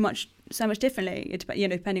that so much differently.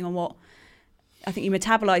 Depending on what. I think you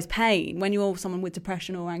metabolize pain when you're someone with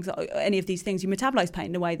depression or anxiety, any of these things. You metabolize pain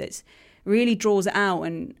in a way that's really draws it out,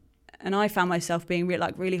 and I found myself being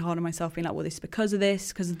really hard on myself, being like, well, this is because of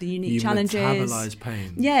the unique challenges. You metabolize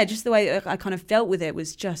pain. Yeah, just the way that I kind of dealt with it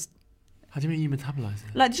was just. How do you mean you metabolize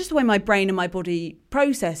it? Like just the way my brain and my body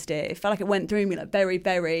processed it. It felt like it went through me like very,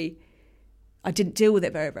 very. I didn't deal with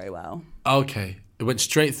it very, very well. Okay, it went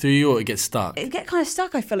straight through you, or it gets stuck. It get kind of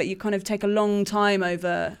stuck. I feel like you kind of take a long time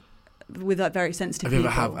over. With like very sensitive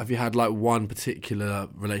people. Have you had like one particular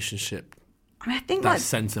relationship? I mean, I think that like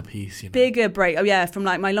centerpiece, bigger break. Oh yeah, from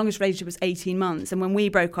like my longest relationship was 18 months, and when we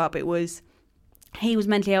broke up, it was he was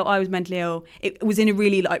mentally ill, I was mentally ill. It was in a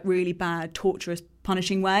really bad, torturous,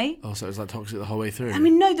 punishing way. Oh, so it was like toxic the whole way through. I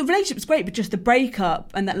mean, no, the relationship was great, but just the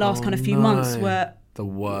breakup and that last kind of few months were the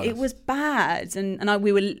worst. It was bad, and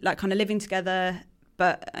we were like kind of living together.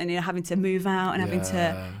 But having to move out and having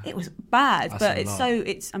to, it was bad. That's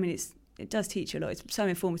but it does teach you a lot. It's so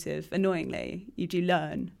informative. Annoyingly, you do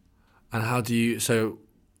learn. And how do you? So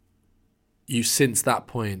you since that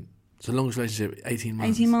point, it's the longest relationship, 18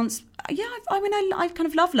 months. 18 months. Yeah, I kind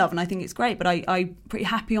of love love, and I think it's great. But I'm pretty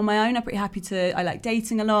happy on my own. I'm pretty happy to. I like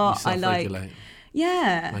dating a lot. You self-regulate.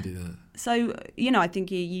 Yeah. I do that. So I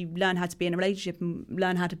think you learn how to be in a relationship and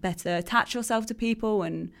learn how to better attach yourself to people,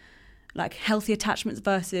 and like healthy attachments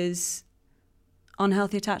versus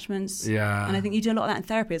unhealthy attachments. Yeah. And I think you do a lot of that in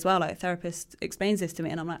therapy as well. Like a therapist explains this to me,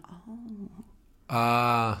 and I'm like,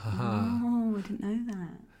 I didn't know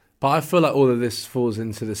that. But I feel like all of this falls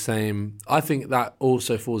into the same. I think that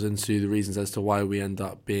also falls into the reasons as to why we end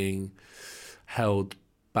up being held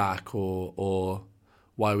back, or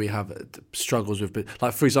why we have struggles with.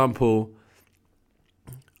 Like, for example,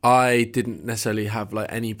 I didn't necessarily have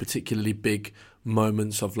like any particularly big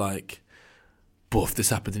moments of like, boof, this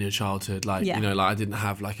happened in your childhood. Like, like I didn't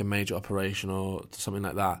have like a major operation or something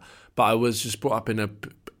like that. But I was just brought up in a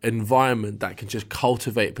environment that can just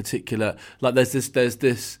cultivate particular. Like, there's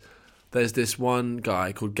this one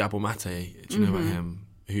guy called Gabor Mate. Do you know about him?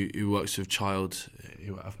 Who works with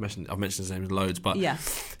I've mentioned his name loads, but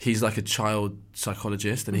he's like a child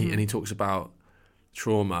psychologist, and he talks about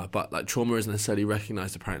trauma, but like trauma isn't necessarily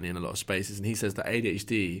recognised apparently in a lot of spaces. And he says that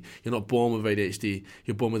ADHD, you're not born with ADHD,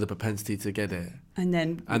 you're born with a propensity to get it. And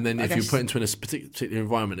then if you put into a particular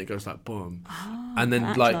environment, it goes like boom. And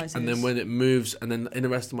then when it moves, and then in the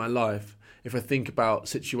rest of my life, if I think about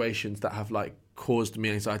situations that have like caused me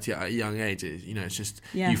anxiety at a young age, it's just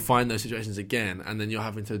you find those situations again, and then you're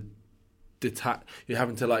having to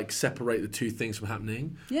like separate the two things from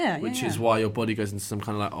happening, which is why your body goes into some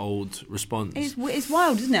kind of like old response. It's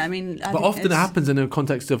wild, isn't it? I mean, but often it happens in the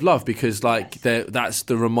context of love, because like that's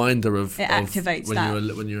the reminder of activates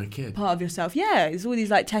when you're a kid, part of yourself. There's all these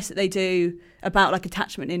like tests that they do about like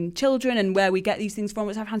attachment in children and where we get these things from,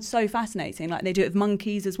 which I found so fascinating. Like they do it with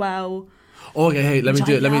monkeys as well. Oh, okay, hey, let me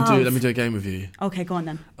do a game with you. Okay, go on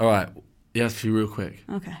then. All right. You have to be real quick.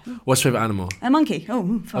 Okay. What's your favourite animal? A monkey.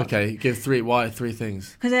 Oh, fuck. Okay, give three. Why 3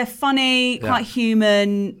 things? Because they're funny, quite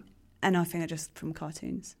human, and I think they're just from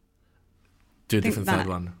cartoons. Do a different third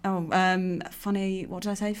one. Oh, funny. What did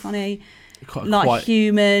I say? Funny. Quite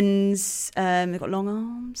humans. They've got long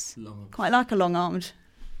arms. Quite like a long-armed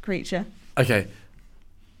creature. Okay.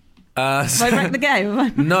 Have I wrecked the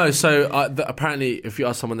game? No, so apparently if you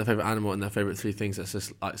ask someone their favourite animal and their favourite 3 things, that's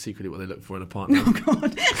just like secretly what they look for in a partner. Oh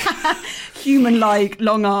God. Human-like,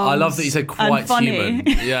 long arms. I love that you said quite human.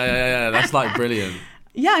 Yeah. That's like brilliant.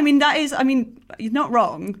 Yeah, you're not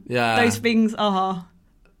wrong. Yeah. Those things are...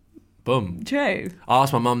 Boom. True. I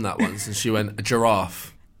asked my mum that once, and she went, a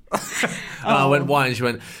giraffe. And I went, why? And she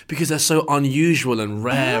went, because they're so unusual and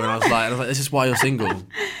rare. And I was like, this is why you're single.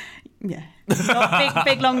 Yeah.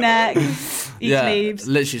 Big long neck, eat leaves.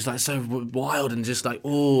 Literally, it's like so wild and just like,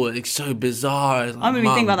 it's so bizarre. It's like, I'm going to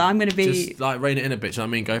be thinking about that. I'm going to be... Just like rein it in a bit. I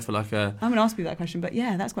mean, go for like a... I'm going to ask you that question, but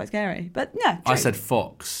yeah, that's quite scary. But yeah, true. I said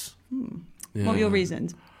fox. Yeah. What are your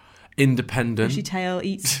reasons? Independent. Bushy tail,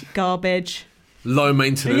 eats garbage. Low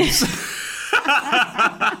maintenance.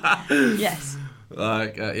 Yes.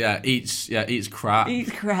 Like, eats crap.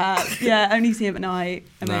 Eats crap. Yeah, only see him at night.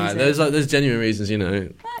 Amazing. Nah, there's genuine reasons, you know.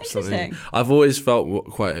 Interesting. I've always felt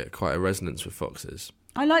quite a resonance with foxes.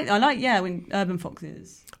 I like when urban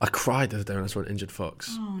foxes. I cried the other day when I saw an injured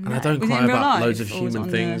fox. Oh, no. And I don't Was it cry in real about life, loads of or was it human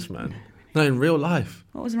on things, man. No, in real life.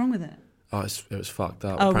 What was wrong with it? Oh, it was fucked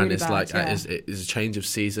up. Oh, Apparently, really it's bad, like it's a change of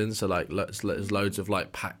season. So like, there's loads of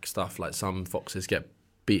like pack stuff. Like some foxes get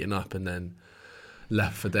beaten up and then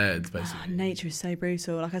left for dead. Basically, Nature is so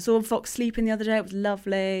brutal. Like I saw a fox sleeping the other day. It was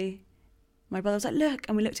lovely. My brother was like, "Look,"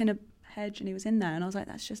 and we looked in a hedge, and he was in there, and I was like,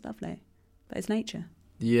 "That's just lovely." But it's nature.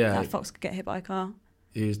 yeah, That fox could get hit by a car.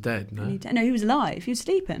 he was dead. No, No, he was alive. He was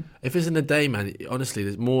sleeping. if it's in the day, man, honestly,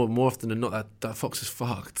 there's more often than not that fox is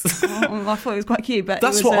fucked. Oh, I thought it was quite cute, but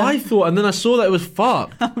That's it was, what I thought, and then I saw that it was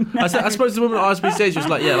fucked. Oh, I spoke to the woman at RSPCA. She was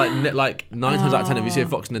like, "Yeah, like 9 times out of 10, if you see a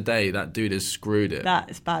fox in the day, that dude has screwed it."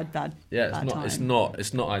 That is bad. Yeah, bad time. it's not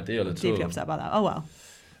ideal at Deeply all. upset about that. Oh well.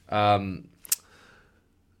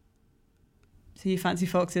 So you fancy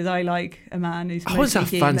foxes? I like a man who's. I wouldn't say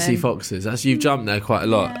fancy foxes. That's you've jumped there quite a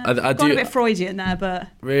lot. Yeah, I gone do a bit Freudian there, but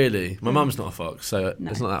really. My mum's not a fox, so no,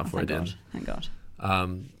 it's not that oh, Freudian. Thank God.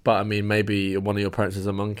 But I mean, maybe one of your parents is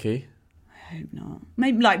a monkey. I hope not.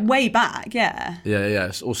 Maybe like way back, yeah. Yeah.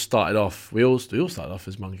 It's all started off. We all started off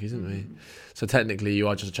as monkeys, didn't we? So technically, you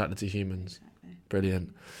are just attracted to humans. Exactly.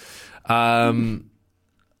 Brilliant. I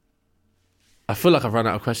feel like I've run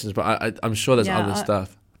out of questions, but I'm sure there's other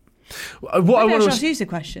stuff. What I Maybe I want should to ask you some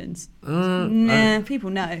questions. Nah, people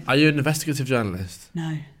know. Are you an investigative journalist? No.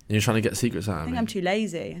 And you're trying to get secrets out of I think me? I'm too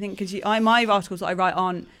lazy. I think because my articles that I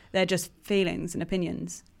write they're just feelings and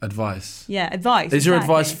opinions. Advice. Yeah, advice. Is your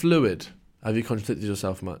exactly. advice fluid? Have you contradicted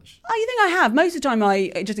yourself much? I think I have. Most of the time, I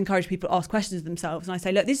just encourage people to ask questions of themselves, and I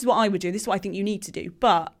say, look, this is what I would do. This is what I think you need to do.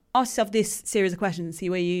 But ask yourself this series of questions and see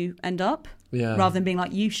where you end up. Yeah. Rather than being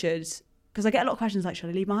like, you should. Because I get a lot of questions like, should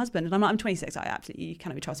I leave my husband? And I'm like, I'm 26. I absolutely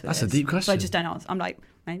cannot be trusted with That's this. a deep question. So I just don't answer. I'm like,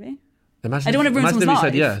 maybe. Imagine I don't want to ruin someone's if life.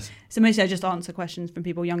 you said yes. So mostly I just answer questions from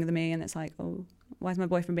people younger than me, and it's like, oh, why is my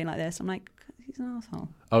boyfriend being like this? I'm like, he's an asshole.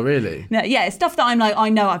 Oh, really? No, yeah, it's stuff that I'm like, I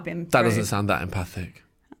know I've been That through. doesn't sound that empathic.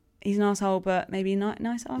 He's an asshole, but maybe nice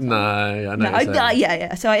asshole. No, I know.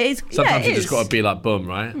 Yeah. So it is. Sometimes it you just is. got to be like, boom,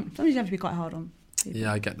 right? Sometimes you have to be quite hard on people.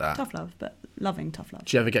 Yeah, I get that. Tough love, but loving tough love.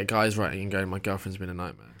 Do you ever get guys writing and going, my girlfriend's been a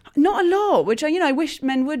nightmare? Not a lot, which I wish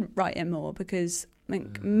men would write in more, because I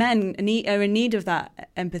think men are in need of that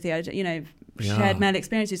empathy. Shared male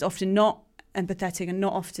experiences, often not empathetic and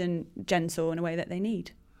not often gentle in a way that they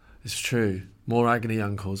need. It's true. More agony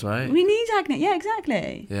uncles, right? We need agony. Yeah,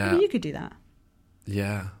 exactly. Yeah. Maybe you could do that.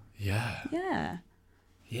 Yeah. Yeah.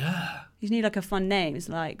 Yeah. You just need like a fun name. It's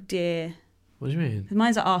like Dear. What do you mean?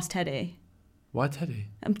 Mine's like Ask Teddy. Why Teddy?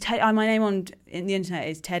 My name on the internet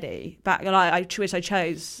is Teddy. Which I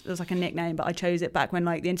chose. It was like a nickname, but I chose it back when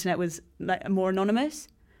like the internet was like more anonymous.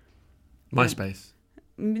 MySpace.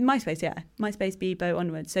 MySpace, yeah. MySpace, Bebo,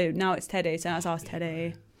 onwards. So now it's Teddy. So now it's Ask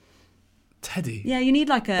Teddy. Teddy? Yeah, you need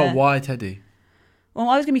like a... But why Teddy? Well,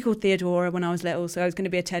 I was going to be called Theodora when I was little, so I was going to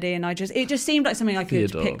be a Teddy, and it just seemed like something I could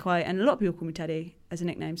pick quite... And a lot of people call me Teddy as a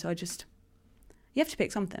nickname, so you have to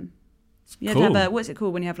pick something. You have to have what's it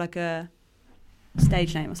called when you have like a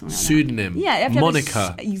stage name or something like that? Pseudonym. Yeah, you have to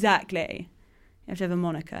moniker. Exactly. You have to have a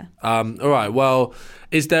moniker. All right. Well,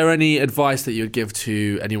 is there any advice that you would give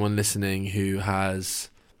to anyone listening who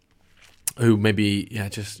maybe,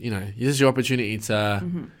 this is your opportunity to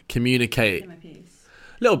communicate a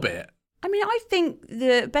little bit? I mean, I think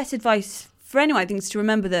the best advice for anyone, I think, is to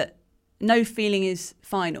remember that no feeling is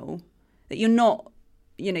final, that you're not,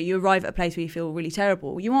 you arrive at a place where you feel really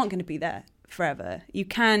terrible. You aren't going to be there forever.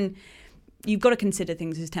 You've got to consider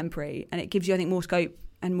things as temporary, and it gives you, I think, more scope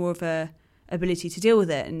and more of a ability to deal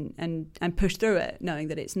with it and push through it, knowing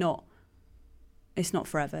that it's not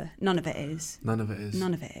forever. None of it is. I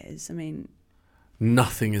mean,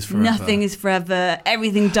 nothing is forever. Nothing is forever.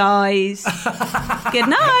 Everything dies. Good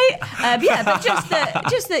night. But just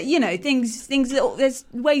that things. There's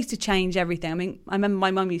ways to change everything. I mean, I remember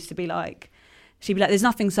my mum used to be like, she'd be like, "There's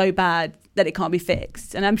nothing so bad that it can't be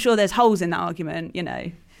fixed," and I'm sure there's holes in that argument,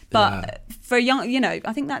 But for young,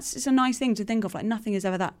 I think it's a nice thing to think of. Like, nothing is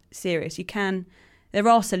ever that serious. There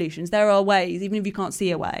are solutions. There are ways, even if you can't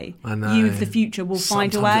see a way. I know. You, the future, will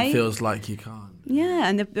find a way. Sometimes it feels like you can't. Yeah,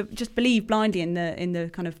 and just believe blindly in the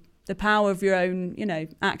kind of the power of your own,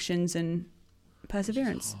 actions and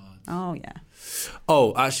perseverance. Oh yeah.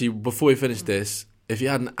 Oh, actually, before we finish this, if you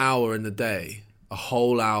had an hour in the day, a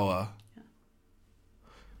whole hour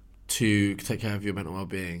to take care of your mental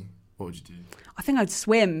well-being, what would you do? I think I'd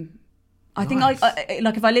swim. I Nice. think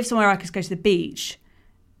like if I lived somewhere I could go to the beach,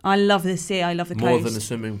 I love the sea. I love the coast. More than a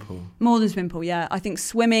swimming pool. More than a swimming pool, yeah. I think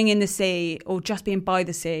swimming in the sea or just being by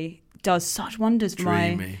the sea does such wonders for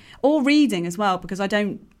Dreamy. or reading as well, because I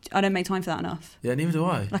don't make time for that enough. Yeah, neither do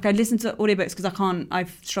I. Like I listen to audiobooks because I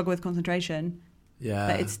struggle with concentration. Yeah.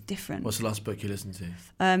 But it's different. What's the last book you listened to?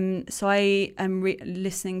 So I am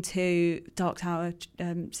listening to Dark Tower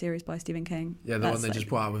series by Stephen King. Yeah, the one they just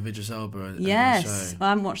brought out with Idris Elba. And yes. the show. Well, I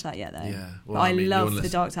haven't watched that yet though. Yeah. But Well, I love The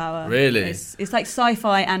Dark Tower. Really? It's like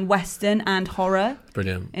sci-fi and western and horror.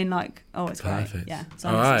 Brilliant. In like, it's Perfect. great. Yeah. So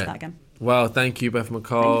All I'm listening right. to that again. Well, thank you, Beth McCall.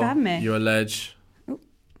 Thank you for having me. You're a ledge. Oh,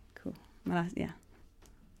 cool. Well, yeah.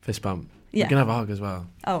 Fist bump. Yeah. You can have a hug as well.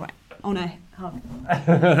 Oh, right. Oh, no. Hug.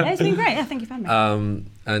 Yeah, it's been great. Yeah, thank you for having me.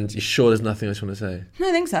 And you sure there's nothing else you want to say? No,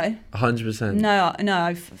 I think so. 100%? No,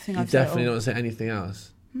 I think You I've said it definitely all. don't say anything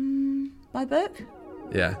else? Buy book?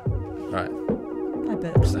 Yeah. Right. Buy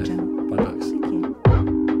books. So, Jen. buy books. Thank you.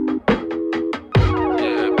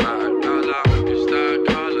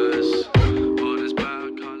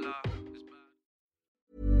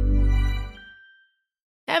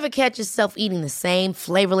 Ever catch yourself eating the same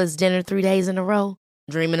flavorless dinner 3 days in a row?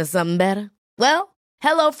 Dreaming of something better? Well,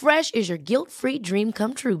 HelloFresh is your guilt-free dream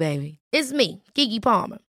come true, baby. It's me, Keke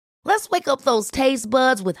Palmer. Let's wake up those taste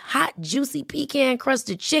buds with hot, juicy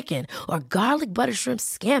pecan-crusted chicken or garlic butter shrimp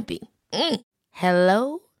scampi.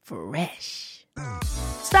 Hello Fresh.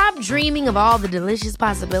 Stop dreaming of all the delicious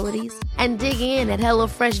possibilities and dig in at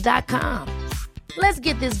HelloFresh.com. Let's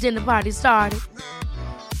get this dinner party started.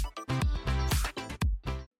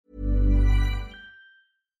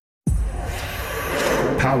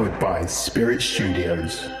 Powered by Spirit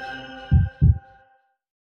Studios.